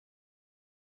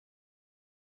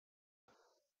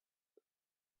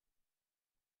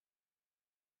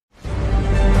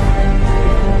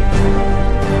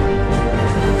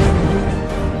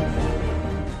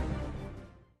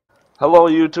Hello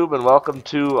YouTube and welcome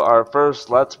to our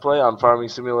first Let's Play on Farming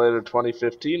Simulator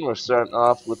 2015. We're starting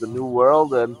off with a new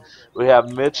world and we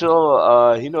have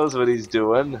Mitchell, he knows what he's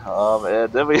doing,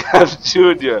 and then we have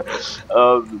Junior,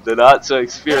 the not so Get off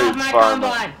experienced my farmer,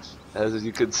 combine! as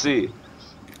you can see.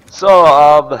 So,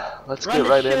 let's Run get the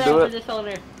right shit into out of it. this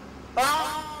owner.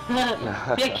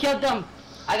 They killed them.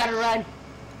 I gotta run.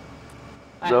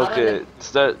 Alright, Okay,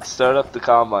 start up the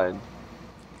combine.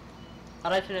 how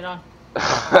do I turn it on?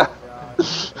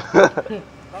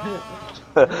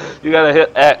 You gotta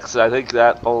hit X, I think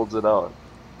that holds it out.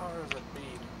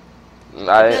 It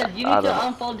I says you need don't know. to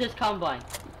unfold this combine.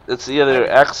 It's either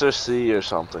X or C or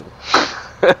something.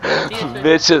 Yes, sir.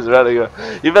 Mitch is running.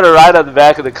 You better ride on the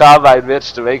back of the combine,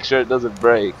 Mitch, to make sure it doesn't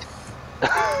break.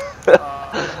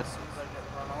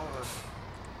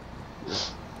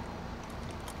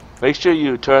 Make sure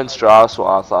you turn straw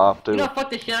swath off You too. know, fuck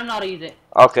this shit, I don't know how to use it.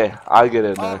 Okay, I'll get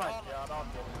in there.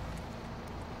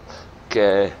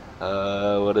 Okay,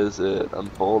 what is it?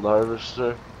 Unfold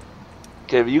harvester.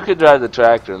 Okay, but you can drive the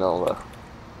tractor, Nova.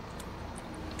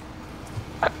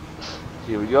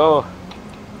 Here we go.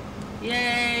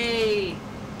 Yay!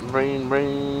 Bring. Do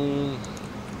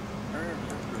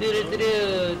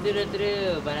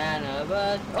banana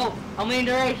bus. Oh, I'm winning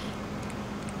the race.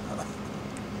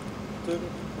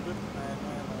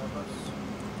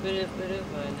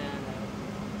 Banana.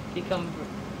 Become.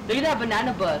 Look at that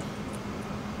banana bus.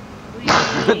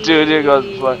 Junior goes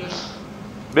fly.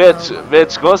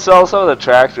 Mitch, go sell some of the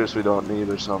tractors we don't need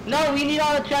or something. No, we need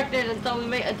all the tractors until we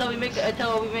make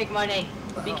money.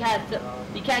 We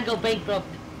can't go bankrupt.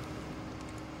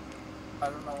 I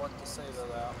don't know what to say to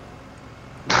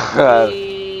that.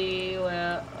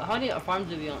 Well, how many farms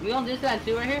do we own? We own this land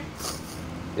too, right here.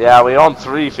 Yeah, we own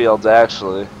 3 fields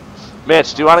actually.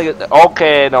 Mitch, do you want to get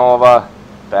okay, Nova?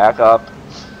 Back up.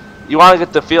 You want to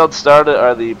get the field started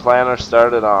or the planter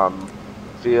started on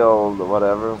field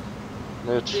whatever,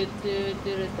 Mitch?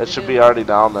 It should be already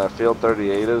down there. Field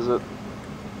 38, is it?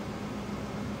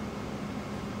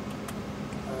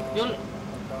 You only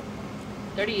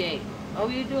 38. Oh,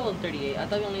 we do own 38. I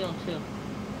thought we only own 2.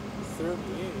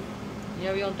 38?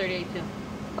 Yeah, we own 38 too.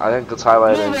 I think it's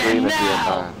highlighted in Move it green at the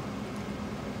now! end.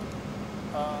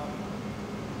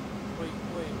 Wait,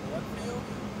 what field?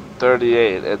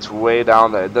 38. It's way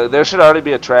down there. There should already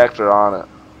be a tractor on it.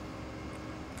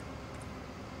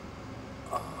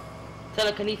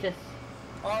 Telekinesis.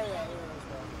 Oh yeah,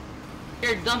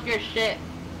 there is one. Here, dump your shit.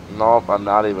 Nope, I'm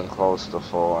not even close to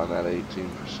full. I'm at 18%.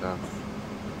 Okay.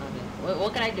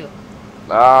 What can I do?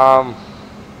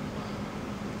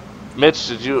 Mitch,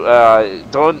 did you,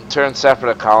 don't turn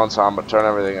separate accounts on, but turn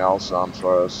everything else on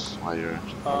for us while you're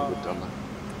done that.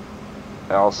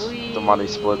 Else, the money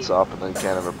splits up and then you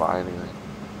can't ever buy anything.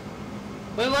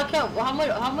 Wait, what can? How much?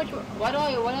 Why do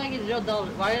I get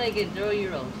 $0? Why did I get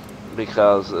 €0?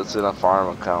 Because it's in a farm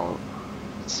account.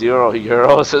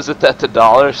 €0, isn't that the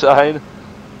dollar sign?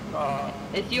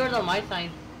 It's yours on my sign.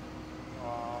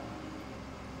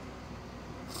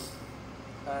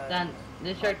 Then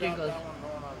this tractor goes. That one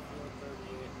going on field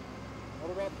 38.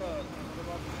 What about the,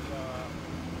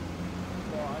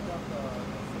 well, I got the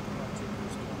 51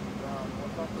 acres coming down.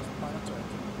 What about this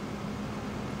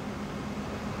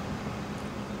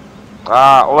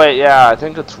planter? Wait, yeah, I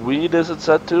think it's weed, is it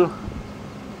set to?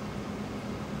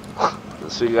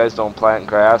 So you guys don't plant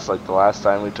grass like the last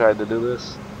time we tried to do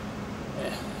this?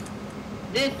 Yeah.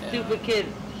 This stupid kid,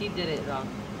 he did it wrong.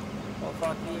 Well,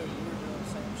 fuck you, you were doing the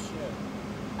same shit.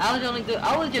 I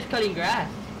was just cutting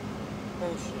grass.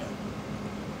 Bullshit.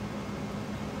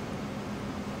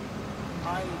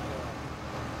 How you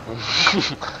doing?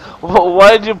 Well,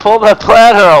 why did you pull that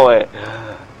planter away?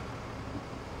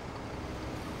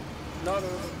 No, there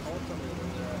was an ultimator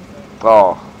there, I think.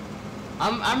 Oh.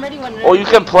 I'm ready when. Oh, you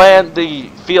can plant the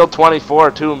field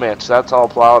 24 too, Mitch. That's all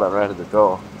plowed and ready to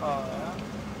go. Oh,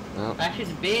 yeah? That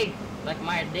shit's big, like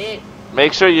my dick.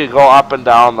 Make sure you go up and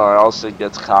down or else it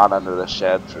gets caught under the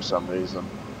shed for some reason.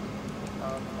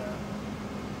 Okay.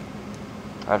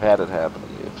 I've had it happen to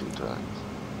me a few times.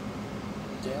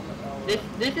 Damn it, Elwood.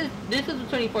 This is the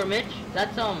 24, Mitch.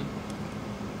 That's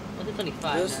what's the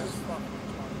 25? This now? is fucking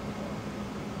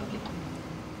 24. Okay.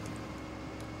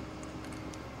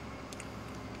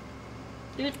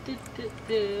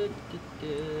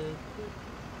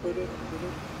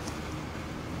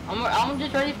 I'm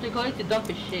just ready to go to dump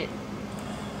his shit.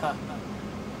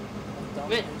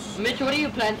 Mitch, what are you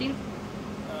planting?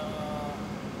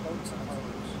 Oats and hoes.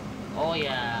 Oh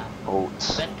yeah,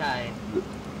 Oats. that guy.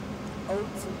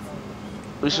 Oats and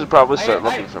hoes. We should probably start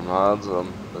looking for mods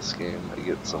on this game to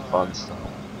get some fun stuff.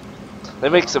 They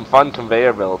make some fun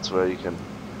conveyor belts where you can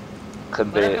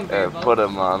conveyor put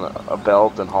him on a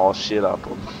belt and haul shit up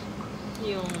him.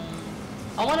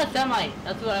 I want a semi.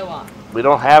 That's what I want. We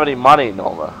don't have any money,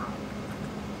 Nova.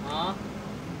 Huh?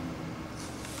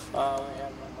 We have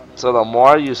no money. So the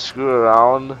more you screw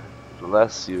around, the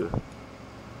less you.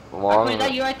 Is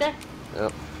that you right there?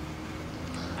 Yep.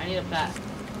 I need a pat.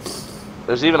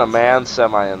 There's even a man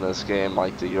semi in this game,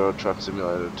 like the Euro Truck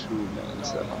Simulator 2 man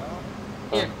semi.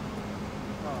 Here.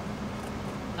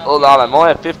 Hold on, I'm only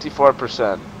at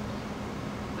 54%.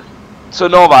 So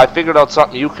Nova, I figured out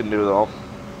something you can do though.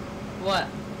 What?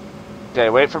 Okay,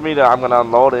 wait for me to. I'm gonna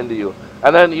unload into you,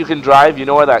 and then you can drive. You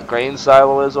know where that grain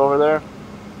silo is over there?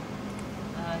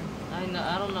 I know.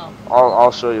 I don't know.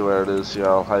 I'll show you where it is. Here,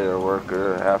 I'll hire a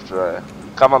worker after I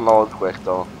come unload quick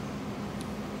though.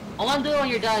 I want to do it when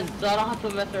you're done, so I don't have to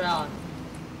mess around.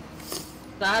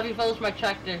 So I have you finish my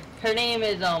tractor. Her name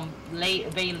is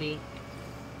Bailey.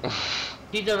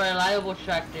 She's a reliable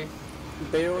tractor.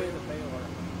 Bailey the Baylor.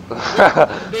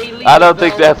 Bailey I don't the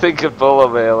think that thing could pull a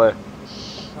baler.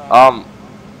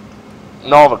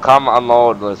 Nova, come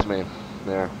unload with me.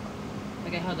 There.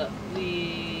 Okay, hold up.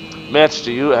 Mitch,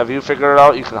 have you figured it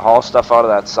out? You can haul stuff out of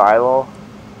that silo.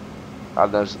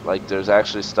 And there's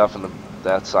actually stuff in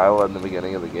that silo in the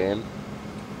beginning of the game.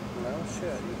 No shit,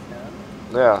 you can.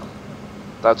 Yeah,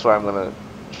 that's what I'm gonna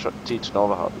teach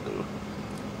Nova how to do.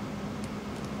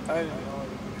 I didn't know you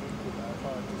could do that. I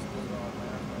thought I just did it on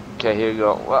there. Okay, here you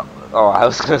go. Well, oh, I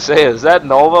was gonna say, is that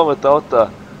Nova without the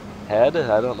head?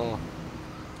 I don't know.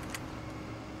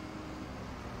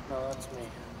 No, that's me.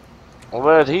 Well,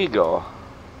 where did he go?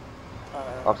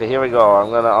 Okay, here we go.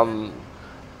 I'm gonna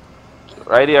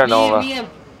right here, Nova.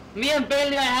 Me and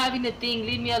Bailey are having a thing.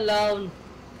 Leave me alone.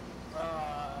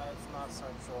 It's not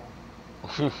sexual.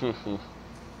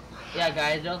 Yeah,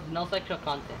 guys, there's no sexual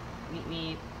content. Meet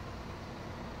me.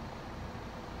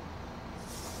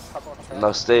 How about that?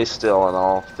 No, stay still and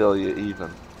I'll fill you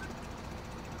even.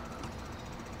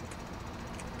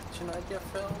 Should I get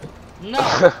filmed? No.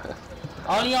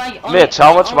 only Mitch,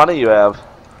 how much money you have?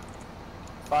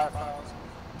 5,000.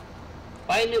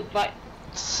 Buy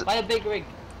a big rig.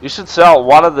 You should sell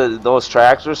one of those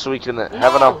tractors so we can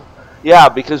have enough. Yeah,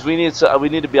 because we need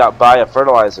to buy a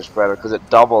fertilizer spreader because it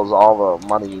doubles all the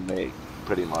money you make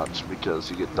pretty much because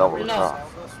you get double the crop.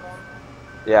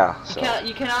 Yeah. So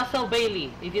You cannot sell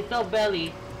Bailey. If you sell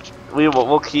Bailey,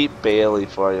 we'll keep Bailey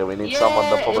for you. We need someone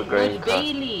to pull the grain. It's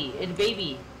Bailey. It's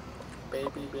baby.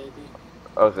 Baby.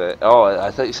 Okay. Oh,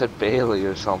 I thought you said Bailey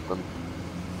or something.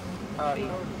 No.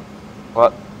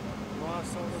 What? You want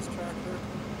to sell this tractor?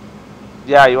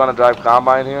 Yeah, you want to drive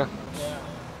combine here? Yeah.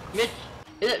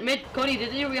 Mitch, Cody, this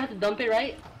is where we have to dump it,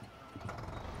 right?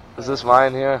 Is this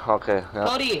mine here? Okay. Yeah.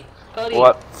 Cody.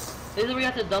 What? This is where we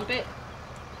have to dump it.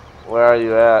 Where are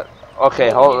you at?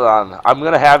 Okay, hold on. I'm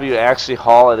gonna have you actually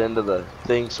haul it into the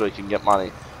thing so we can get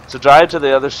money. So drive to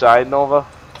the other side, Nova.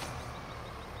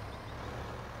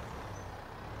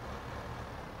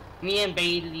 Me and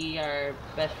Bailey are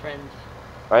best friends.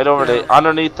 Right over there,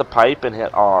 underneath the pipe, and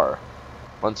hit R.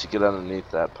 Once you get underneath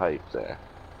that pipe there.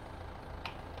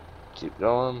 Keep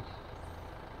going.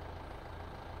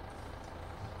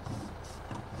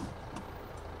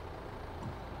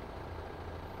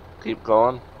 Keep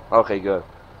going. Okay, good.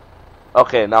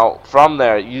 Okay, now from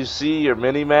there, you see your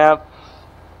mini map?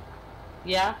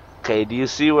 Yeah? Okay, do you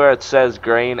see where it says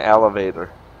grain elevator?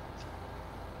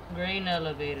 Grain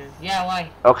elevator. Yeah,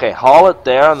 why? Okay, haul it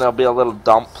there and there'll be a little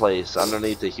dump place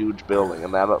underneath a huge building,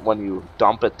 and that when you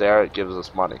dump it there, it gives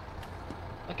us money.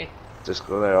 Okay. Just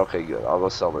go there. Okay, good. I'll go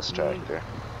sell this tractor.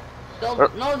 No,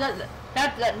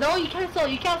 no, you can't sell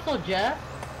Jeff.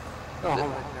 Oh my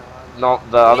god. No,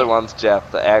 the other one's Jeff.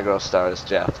 The Agro Star is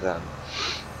Jeff then.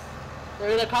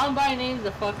 The combine name's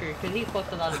the fucker, cause he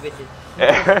fucks a lot of bitches.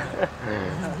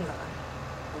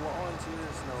 What one's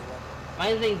yours, Nova?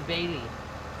 My name's Bailey.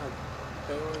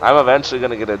 I'm eventually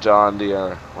gonna get a John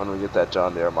Deere. When we get that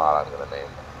John Deere mod, I'm gonna name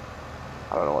it.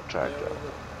 I don't know what tractor. Bailey the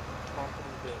bumping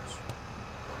bitch.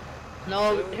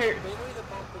 No, Bailey the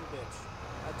bumping bitch.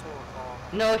 That's what we'll call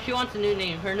her. No, she wants a new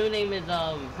name. Her new name is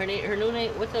her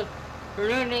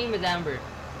new name is Amber.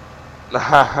 Amber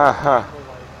Light.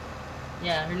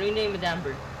 Yeah, her new name is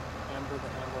Amber. Amber the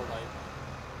Amber Light.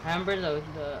 Amber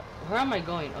where am I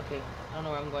going? Okay, I don't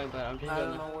know where I'm going, but I'm just I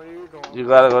going. don't know where you're going. You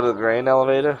gotta go to the grain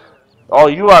elevator. Oh,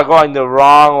 you are going the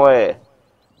wrong way.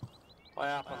 What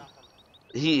happened?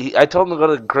 I told him to go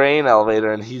to the grain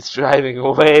elevator, and he's driving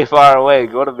way far away.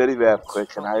 Go to Minimap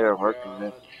quick and hire a working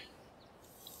man.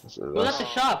 Who's at the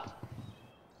shop?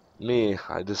 Me.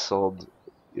 I just sold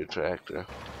your tractor.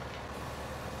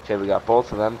 Okay, we got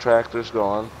both of them tractors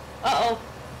going. Uh-oh.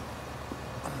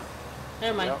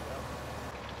 Never mind. Yep.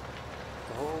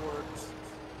 The whole works.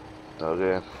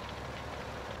 Okay.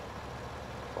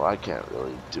 Well, I can't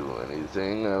really do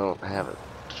anything. I don't have a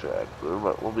tractor,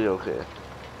 but we'll be okay.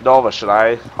 Nova, should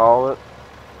I haul it?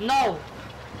 No!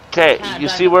 Okay, Can't you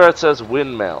drive see it. where it says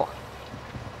windmill?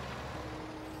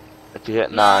 If you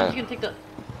hit No, I'm just 9. gonna take the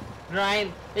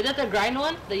grind. Is that the grind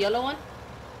one? The yellow one?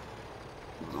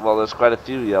 Well, there's quite a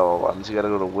few yellow ones. You gotta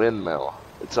go to windmill.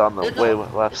 It's on the It's way a-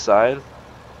 left side.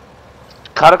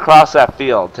 Cut across that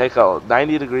field. Take a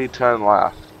 90-degree turn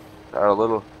left. Or a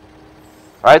little...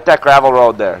 Right, that gravel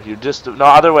road there. You just... No,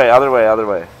 other way, other way, other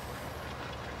way.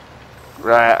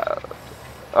 Right.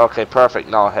 Okay, perfect.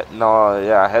 No,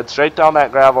 yeah, head straight down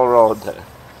that gravel road there.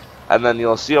 And then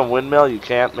you'll see a windmill. You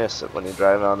can't miss it when you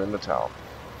drive out into town.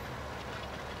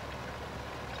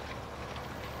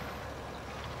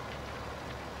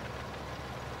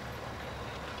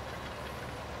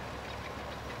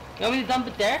 You want me to dump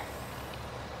it there?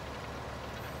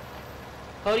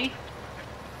 Cody?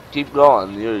 Keep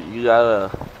going. You gotta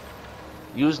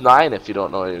use 9 if you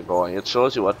don't know where you're going. It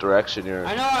shows you what direction you're.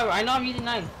 I know I'm using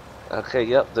 9. Okay,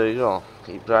 yep, there you go.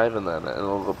 Keep driving then, and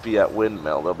it'll be at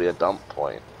windmill. There'll be a dump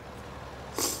point.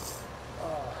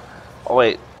 Oh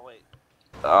wait.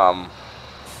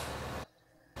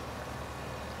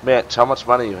 Mitch, how much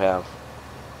money you have?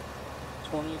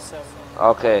 27.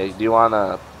 Okay, do you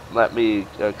wanna let me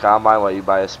combine while you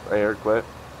buy a sprayer quick?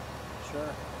 Sure.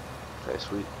 Okay,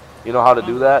 sweet. You know how to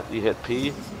do that? You hit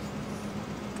P.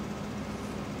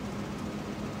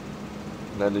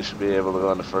 And then you should be able to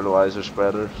go into fertilizer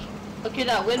spreaders. Okay,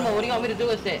 that windmill, what do you want me to do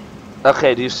with it?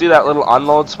 Okay, do you see that little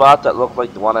unload spot that looked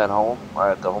like the one at home? Or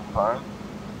at the home farm?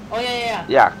 Oh, yeah.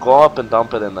 Yeah, go up and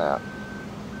dump it in that.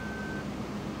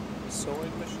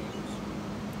 Sewing machines.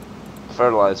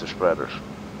 Fertilizer spreaders.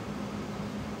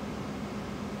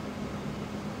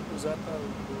 Was that the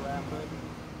Rapid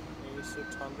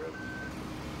 8600?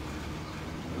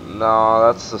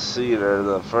 No, that's the seeder,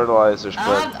 the fertilizer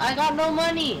spreader. I got no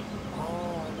money.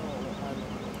 Oh,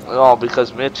 I know. No,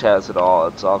 because Mitch has it all.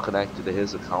 It's all connected to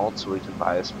his account, so we can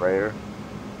buy a sprayer.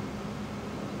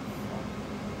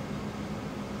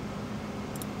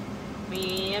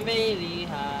 Me and Bailey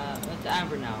have... It's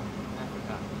Amber now. I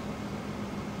forgot.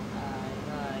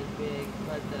 I like big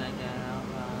butts that I cannot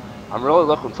find. I'm really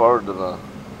looking forward to the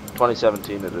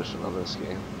 2017 edition of this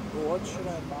game. Well, what should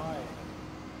I buy?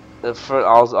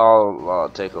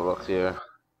 I'll take a look here.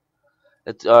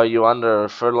 Are you under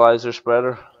fertilizer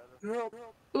spreader? Yep.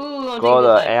 Ooh, I'm Go taking to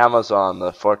this side. Amazon,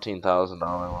 the $14,000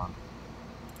 one.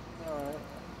 Alright.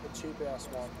 The cheap ass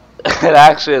one. It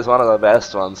actually is one of the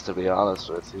best ones, to be honest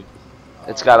with you.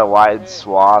 It's got a wide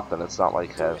swath, and it's not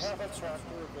like Do you heavy. have a tractor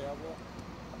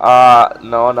available?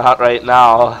 No, not right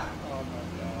now.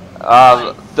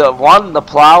 Oh my god. The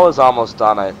plow is almost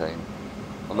done, I think.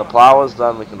 When the plow is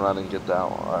done, we can run and get that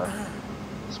one.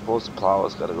 I suppose the plow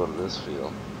has got to go to this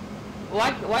field.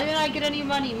 Why didn't I get any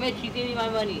money? Mitch, you gave me my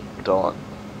money. Don't.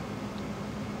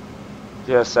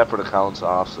 He has separate accounts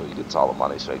off, so he gets all the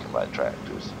money so he can buy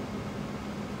tractors.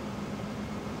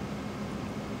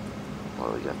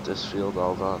 Well, we got this field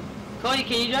all done. Cody,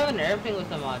 can you drive an airplane with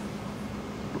the mod?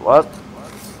 What?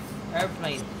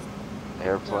 Airplane.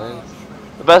 Airplane?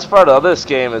 The best part of this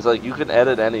game is like you can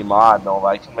edit any mod. No,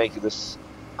 I can make this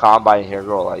combine here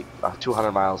go like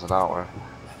 200 miles an hour.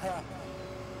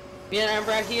 Me and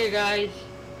Amber are here, guys.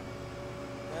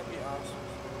 That'd be awesome.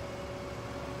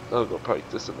 I'll go park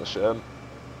this in the shed.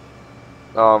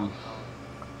 Oh,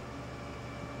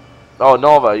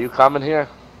 Nova, you coming here?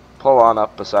 Pull on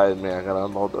up beside me. I gotta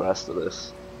unload the rest of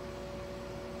this.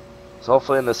 So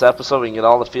hopefully in this episode we can get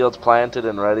all the fields planted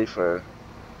and ready for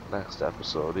next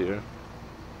episode here.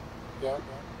 Yeah.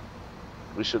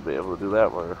 We should be able to do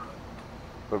that. We're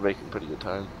making pretty good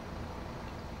time.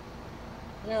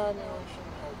 Yeah, I mean, we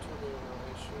shouldn't have too big of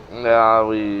an issue. Yeah,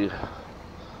 we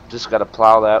just gotta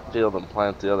plow that field and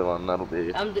plant the other one. That'll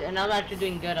be. And I'm actually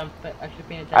doing good. I'm actually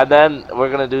paying attention. And then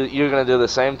you're gonna do the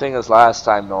same thing as last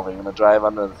time, Nova. You're gonna drive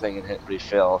under the thing and hit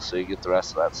refill, so you get the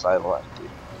rest of that silo empty.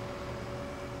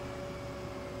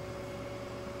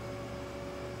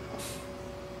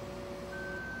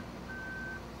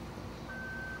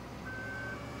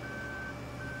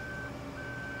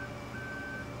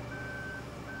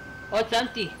 Oh, it's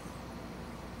empty.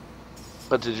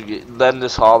 But did you then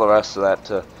just haul the rest of that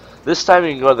to? This time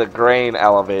you can go to the grain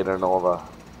elevator, Nova.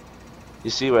 You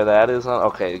see where that is?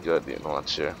 Okay, good. You know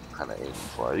what you're kind of aiming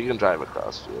for. You can drive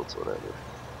across fields, whatever.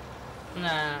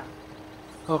 Nah.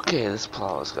 Okay, this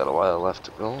plow has got a while left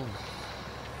to go.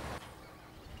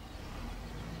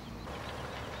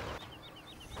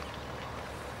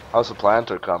 How's the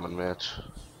planter coming, Mitch?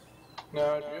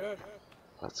 No, good.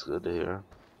 That's good to hear.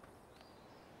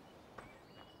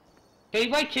 Can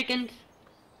you buy chickens?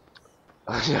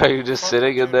 Are you just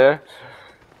sitting in there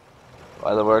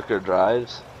while the worker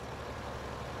drives?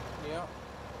 Yeah.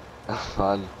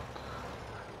 Fun.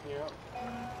 Yeah.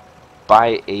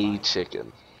 Buy a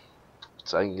chicken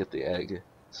so I can get the egg.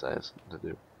 So I have something to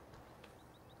do.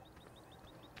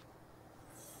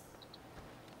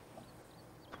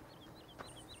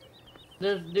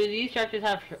 Do these tractors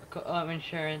have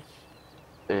insurance?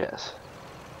 Yes.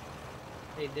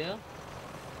 They do?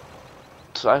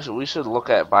 So actually, we should look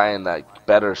at buying that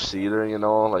better seeder, you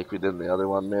know, like we did in the other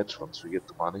one, Mitch, once we get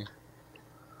the money.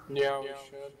 Yeah, we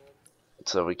should.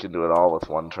 So we can do it all with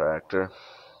one tractor.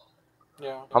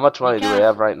 Yeah. How much You money do we can't.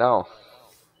 have right now?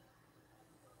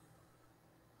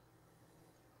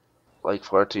 Like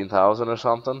 14,000 or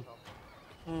something?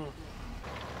 Hmm.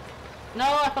 No,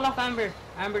 I fell off Amber.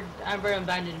 Amber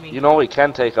abandoned me. You know we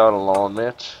can take out a loan,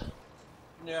 Mitch.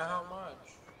 Yeah, how much?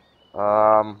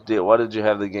 What did you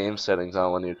have the game settings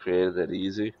on when you created it?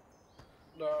 Easy?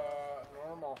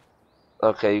 Normal.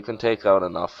 Okay, you can take out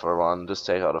enough for one. Just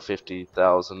take out a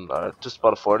 50,000 or just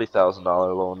about a $40,000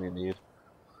 loan you need.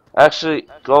 Actually,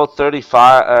 go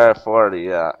 35 or 40,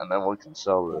 yeah, and then we can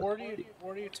sell Well, the.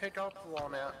 where do you take out the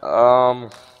loan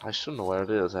at? I should know where it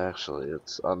is actually.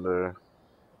 It's under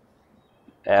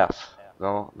F.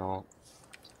 No, no,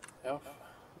 F.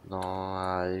 no.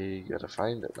 I gotta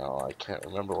find it now. I can't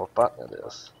remember what button it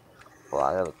is. Well,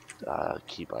 I gotta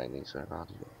keep binding so I know.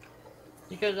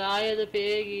 Because I am the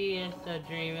piggy is the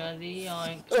dream of the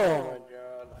yoink. Oh my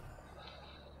god.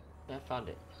 I found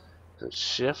it. Is it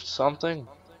shift something?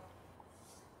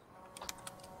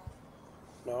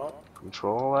 No.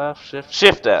 Control F?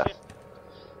 Shift F.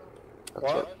 That's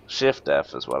What? Shift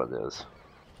F is what it is.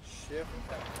 Shift.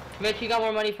 Mitch, you got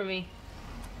more money for me.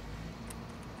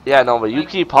 Yeah, no, but you Like,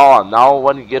 keep hauling. Now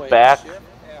when you get Wait, back, Shift?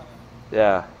 Yeah.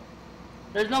 yeah.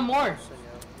 there's no more. So,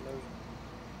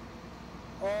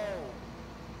 yeah,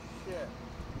 oh, shit.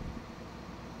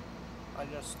 I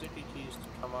got sticky keys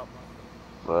to come up.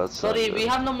 But it's So we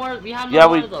have no more. We have no Yeah,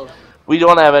 more of those. we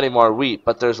don't have any more wheat,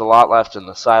 but there's a lot left in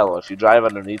the silo. If you drive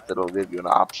underneath, it'll give you an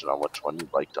option on which one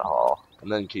you'd like to haul,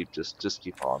 and then just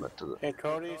keep hauling it to the. Hey,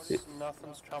 Cody,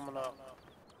 nothing's coming up.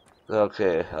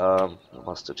 Okay, it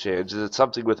must have changed. Is it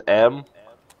something with M?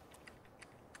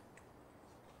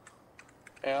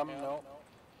 No.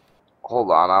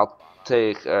 Hold on, I'll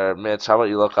take. Mitch, how about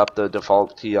you look up the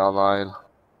default key online,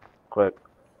 quick?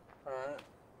 Alright.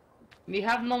 We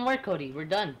have no more, Cody. We're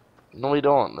done. No, we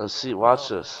don't. Let's see. Watch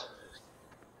this.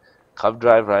 Come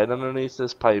drive right underneath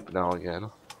this pipe now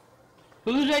again.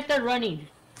 Who's right there running?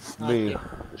 Me. Okay.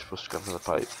 You're supposed to come to the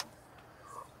pipe.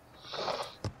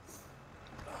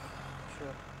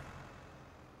 Shit.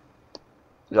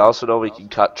 You also know we can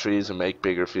cut trees and make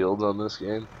bigger fields on this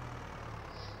game.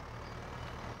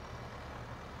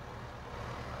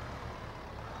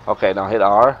 Okay, now hit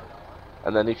R,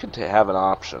 and then you can have an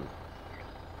option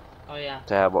Oh yeah.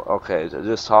 to have. Okay,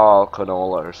 just haul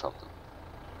canola or something.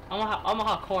 I'm gonna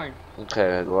haul corn.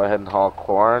 Okay, go ahead and haul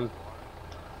corn,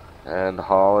 and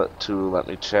haul it to. Let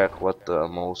me check what the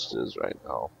most is right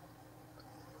now.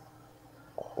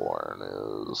 Corn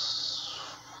is.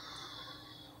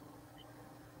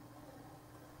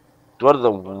 Go to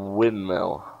the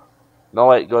windmill. No,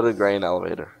 wait, go to the grain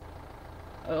elevator.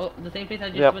 Oh, the same place I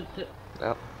just Yep. went to.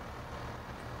 Yep.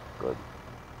 Good.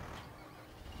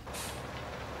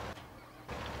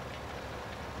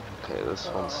 Okay, this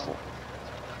one's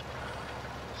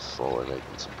slowly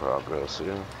making some progress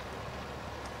here.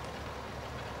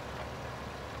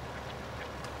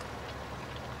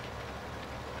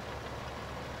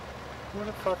 Where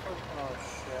the fuck? Oh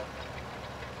shit.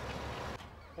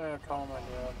 I gotta call my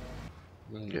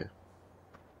dad. Okay.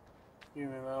 You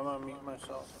mean I'm gonna mute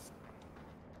myself.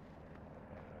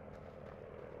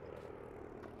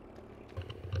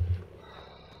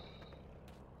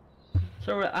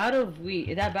 So we're out of wheat.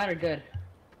 Is that bad or good?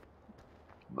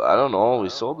 I don't know, we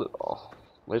sold it all.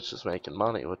 Which is making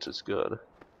money, which is good.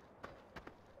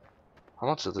 How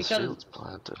much of this Because- field's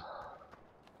planted?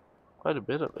 Quite a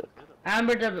bit of it.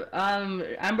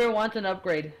 Amber wants an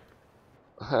upgrade.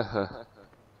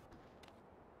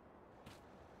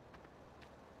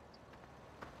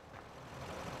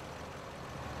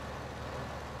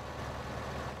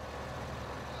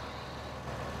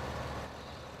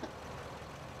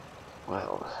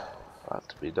 Well, lot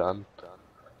to be done.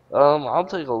 I'll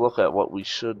take a look at what we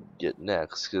should get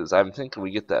next, because I'm thinking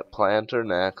we get that planter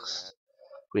next.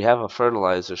 We have a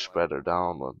fertilizer spreader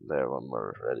down there when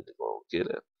we're ready to go get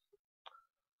it.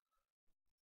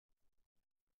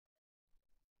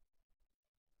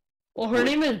 Well, her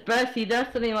name is Bessie.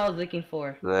 That's the name I was looking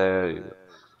for. There you go.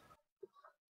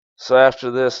 So after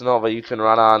this, Nova, you can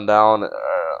run on down,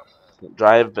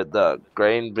 drive the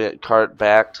grain cart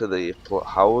back to the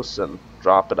house and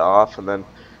drop it off, and then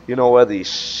you know where the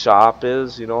shop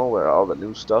is, you know where all the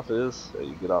new stuff is,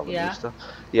 you get all the new Yeah. stuff.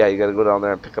 Yeah, you gotta go down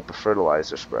there and pick up a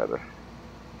fertilizer spreader.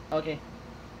 Okay.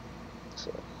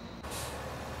 So.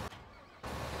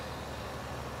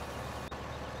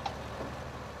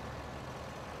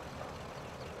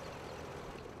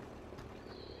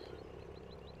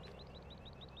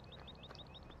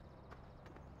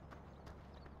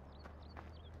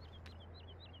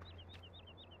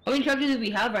 How many tractors do we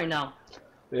have right now?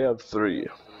 We have 3.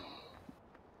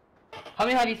 How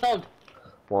many have you sold?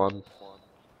 1.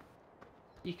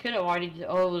 You could have already.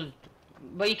 Oh, it was,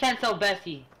 but you can't sell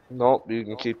Bessie. Nope, you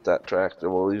can keep that tractor.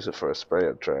 We'll use it for a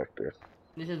sprayer tractor.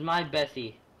 This is my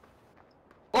Bessie.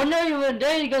 Oh no, you went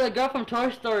there. You got the girl from Toy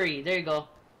Story. There you go.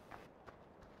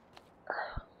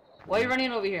 Why are you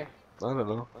running over here? I don't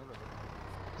know.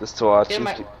 Just to watch Get you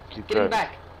him keep Get him driving.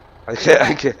 back. I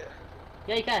can't.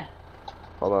 Yeah, you can.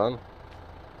 Hold on.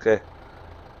 Okay.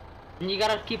 And you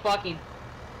gotta keep walking.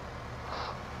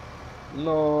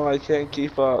 No, I can't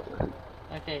keep up.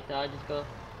 Okay, so I'll just go.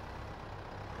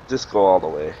 Just go all the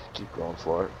way. Keep going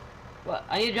for it. What?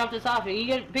 I need to jump this off. You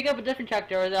can pick up a different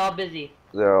tractor, or they're all busy.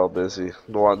 They're all busy.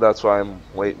 That's why I'm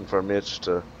waiting for Mitch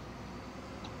to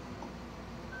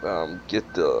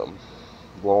get the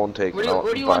loan taken out.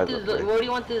 Where do you want this? Where do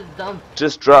you want this dump?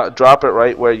 Just drop it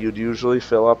right where you'd usually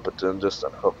fill up, but then just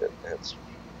unhook it. It's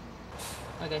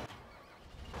Okay.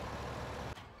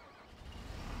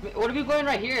 What are we going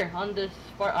right here on this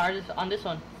part? On this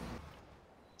one?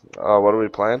 what are we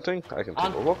planting? I can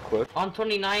take a look quick. On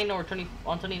 29 or 20?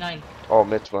 On 29. Oh,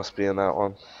 Mitch must be in that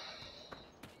one.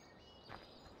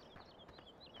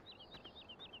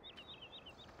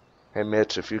 Hey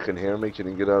Mitch, if you can hear me, can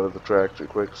you get out of the tractor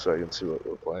quick so I can see what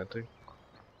we're planting?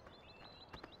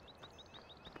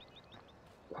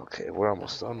 Okay, we're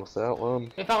almost done with that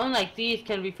one. If fountain like these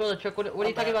can refill the truck, what are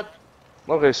you talking about?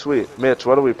 Okay, sweet. Mitch,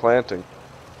 what are we planting?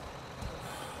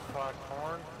 Corn.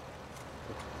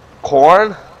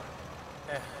 Corn?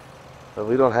 Yeah. Well,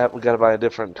 we don't have. We gotta buy a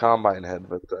different combine head,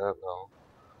 but no.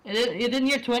 Is it in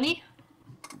year 20?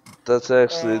 That's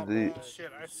actually the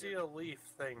Shit, I see a leaf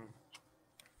thing.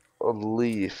 a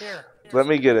leaf. Here. Let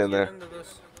me get in there. Into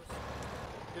this.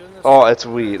 Get in this Oh, it's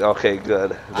wheat. Okay,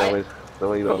 good. I- Then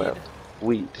we don't have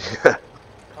wheat.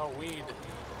 Oh, weed.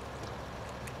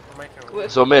 We're making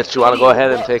weed. So Mitch, you want to go ahead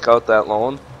and What? take out that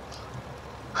loan?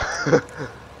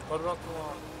 What about the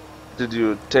lawn? Did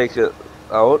you take it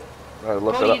out? Or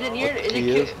look Cody, it is up. it near? What Is the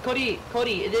key it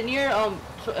Cody? Is it near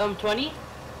 20?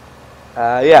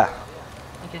 Yeah.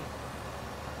 Okay.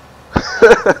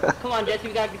 Come on, Jesse.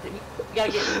 We gotta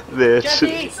get. Mitch. Jesse.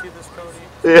 You see this, Cody?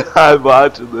 Yeah, I'm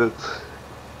watching this.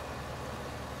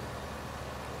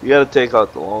 You gotta take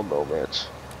out the loan though, Mitch.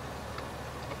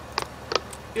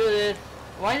 Do this.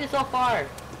 Why is it so far?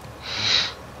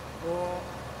 Oh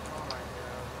my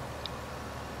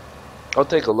I'll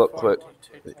take a look god. quick.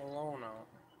 Take the loan out.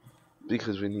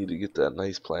 Because we need to get that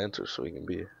nice planter so we can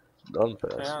be done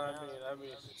fast. Yeah, that'd be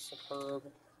superb.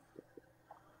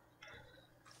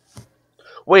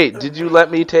 Wait, did you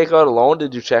let me take out a loan?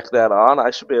 Did you check that on?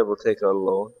 I should be able to take out a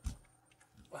loan.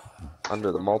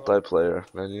 Under the multiplayer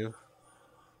menu.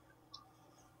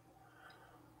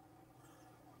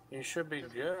 You should be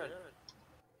good.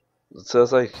 It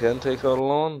says I can take out a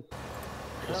loan.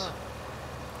 Yeah.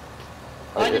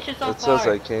 Why is it just so It says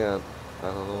far? I can't. I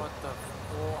don't know. What the?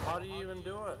 Well, how do you even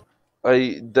do it?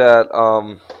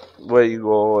 Where you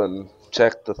go and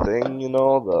check the thing, you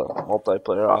know, the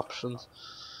multiplayer options.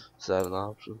 Is that an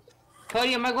option?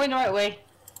 Cody, am I going the right way?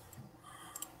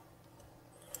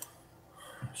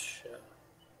 Shit.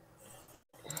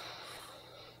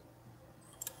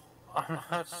 I'm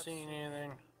not seeing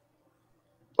anything.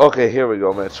 Okay, here we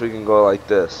go, Mitch. We can go like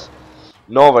this.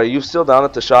 Nova, are you still down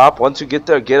at the shop? Once you get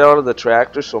there, get out of the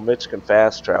tractor so Mitch can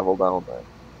fast travel down there.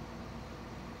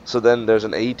 So then there's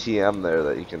an ATM there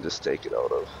that you can just take it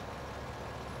out of.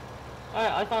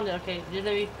 Alright, I found it. Okay,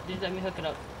 just let me hook it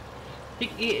up.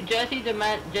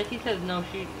 Jesse says no.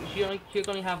 She can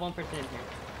only have one person in here.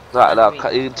 No,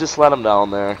 you just let him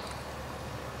down there.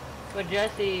 But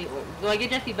Jesse, do I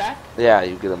get Jesse back? Yeah,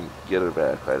 you get her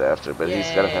back right after, but he's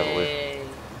gotta have a lift. Yay.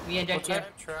 Me and What Jesse. type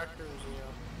of tractor is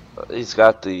he on? He's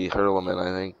got the Hurleman,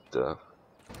 I think.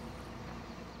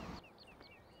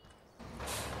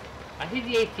 I see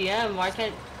the ATM. Why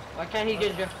can't he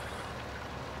just drive?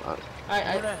 Alright,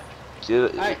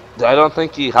 Alright. I don't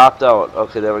think he hopped out.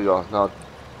 Okay, there we go. No,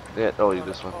 yeah, oh, you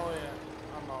just went. Oh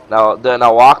yeah, I'm out.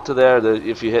 Now walk to there.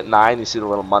 If you hit 9, you see the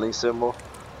little money symbol.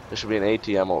 There should be an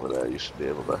ATM over there. You should be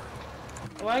able to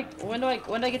When do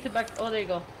I get to back? Oh, there you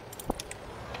go.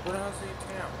 What else do you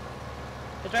tell?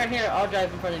 It's right here. I'll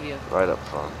drive in front of you. Right up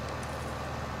front.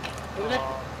 It was like,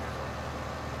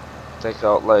 Take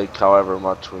out like however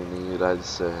much we need. I'd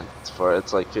say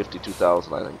it's like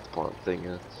 52,000. I think the point thing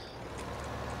is.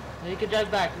 you can drive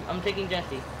back. I'm taking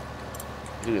Jesse.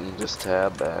 You can just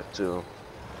tab back too.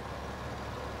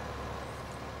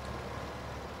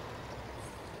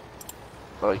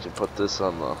 Oh, you can put this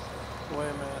on the. Wait a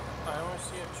minute. I only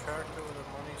see a tractor with a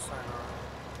money sign on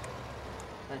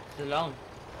it. That's the loan.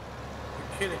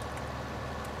 You're kidding.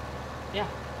 Yeah.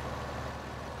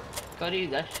 Cody,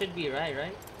 that should be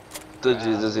right?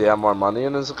 Does he have more money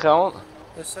in his account?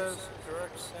 It says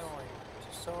direct selling.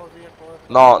 To sell a vehicle.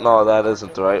 No, that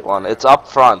isn't the right one. It's up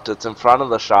front. It's in front of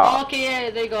the Oh, shop. okay, yeah,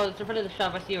 there you go. It's in front of the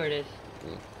shop. I see where it is.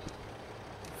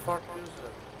 Fuck is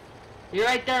it? You're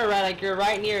right there, right? Like you're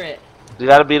right near it. You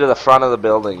gotta be to the front of the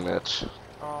building, Mitch.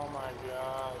 Oh my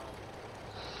god.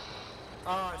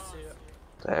 Oh, I see it.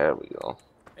 There we go.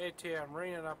 ATM,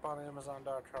 ring it up on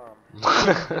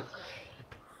Amazon.com.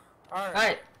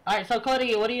 Alright, so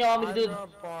Cody, what do you want me to do?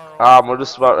 We're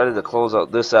just about ready to close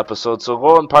out this episode, so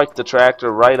go and park the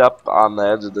tractor right up on the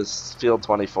edge of this field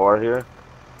 24 here.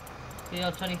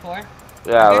 Field 24?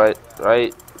 Yeah, Okay.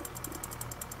 right.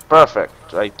 Perfect,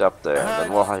 right up there. And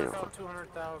then we'll hire.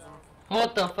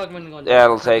 What the fuck am I going to do? Yeah,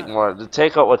 it'll take more.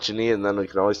 Take out what you need, and then we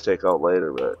can always take out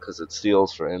later, because it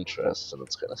steals for interest, and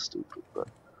it's kind of stupid. But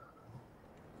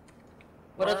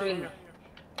What else we need?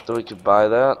 so we could buy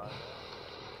that.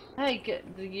 Hey,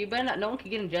 you better not. No one can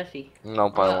get in Jesse.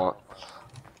 Nope, I won't.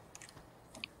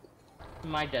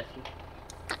 My Jesse.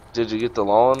 Did you get the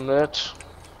loan, Mitch?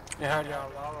 Yeah, I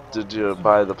got a lot of them. Did you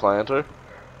buy the planter?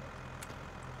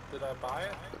 Did I buy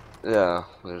it? Yeah,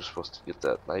 you're supposed to get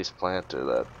that nice planter,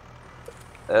 that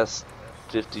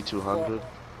S5200.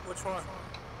 Which one?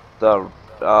 The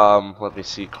let me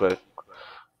see quick.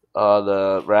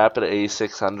 The Rapid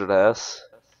A600S.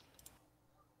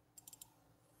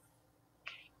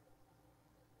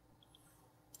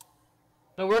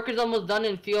 The work is almost done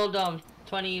in field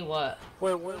 20 what?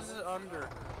 Wait, what is it under?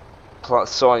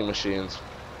 Sewing machines.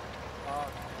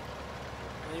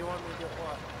 And you want me to get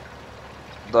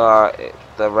what?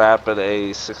 The Rapid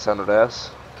A600S.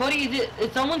 Cody,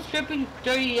 is someone stripping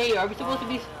 38? Are we supposed to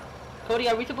be? Cody,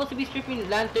 are we supposed to be stripping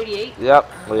land 38? Yep,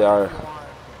 we are.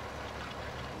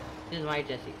 This is my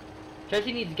Jesse.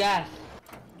 Jesse needs gas.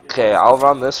 Okay, I'll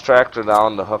run this tractor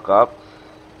down to hook up,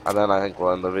 and then I think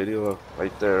we'll end the video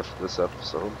right there for this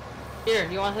episode. Here,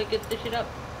 you want to get this shit up?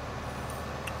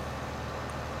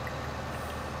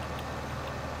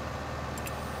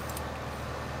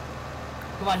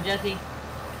 Come on, Jesse.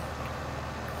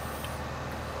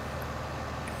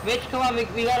 Mitch, come on,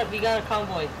 we got a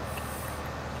convoy.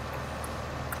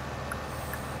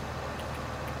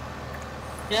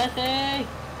 Jesse!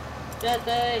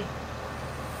 Jesse!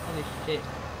 Holy shit.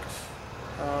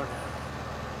 Okay.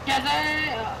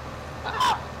 Jesse!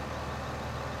 Ah!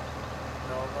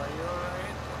 Nova, you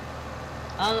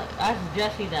alright? Ask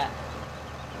Jesse that.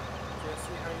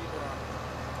 Jesse, how you doing?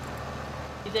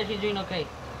 He said she's doing okay.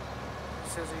 He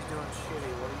says he's doing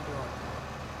shitty. What are you doing?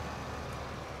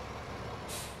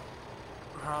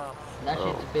 That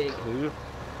shit's big.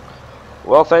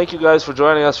 Well, thank you guys for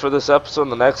joining us for this episode. In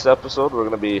the next episode, we're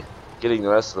going to be getting the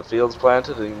rest of the fields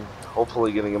planted and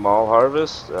hopefully getting them all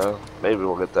harvested. Maybe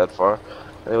we'll get that far.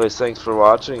 Anyways, thanks for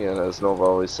watching, and as Nova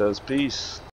always says, peace.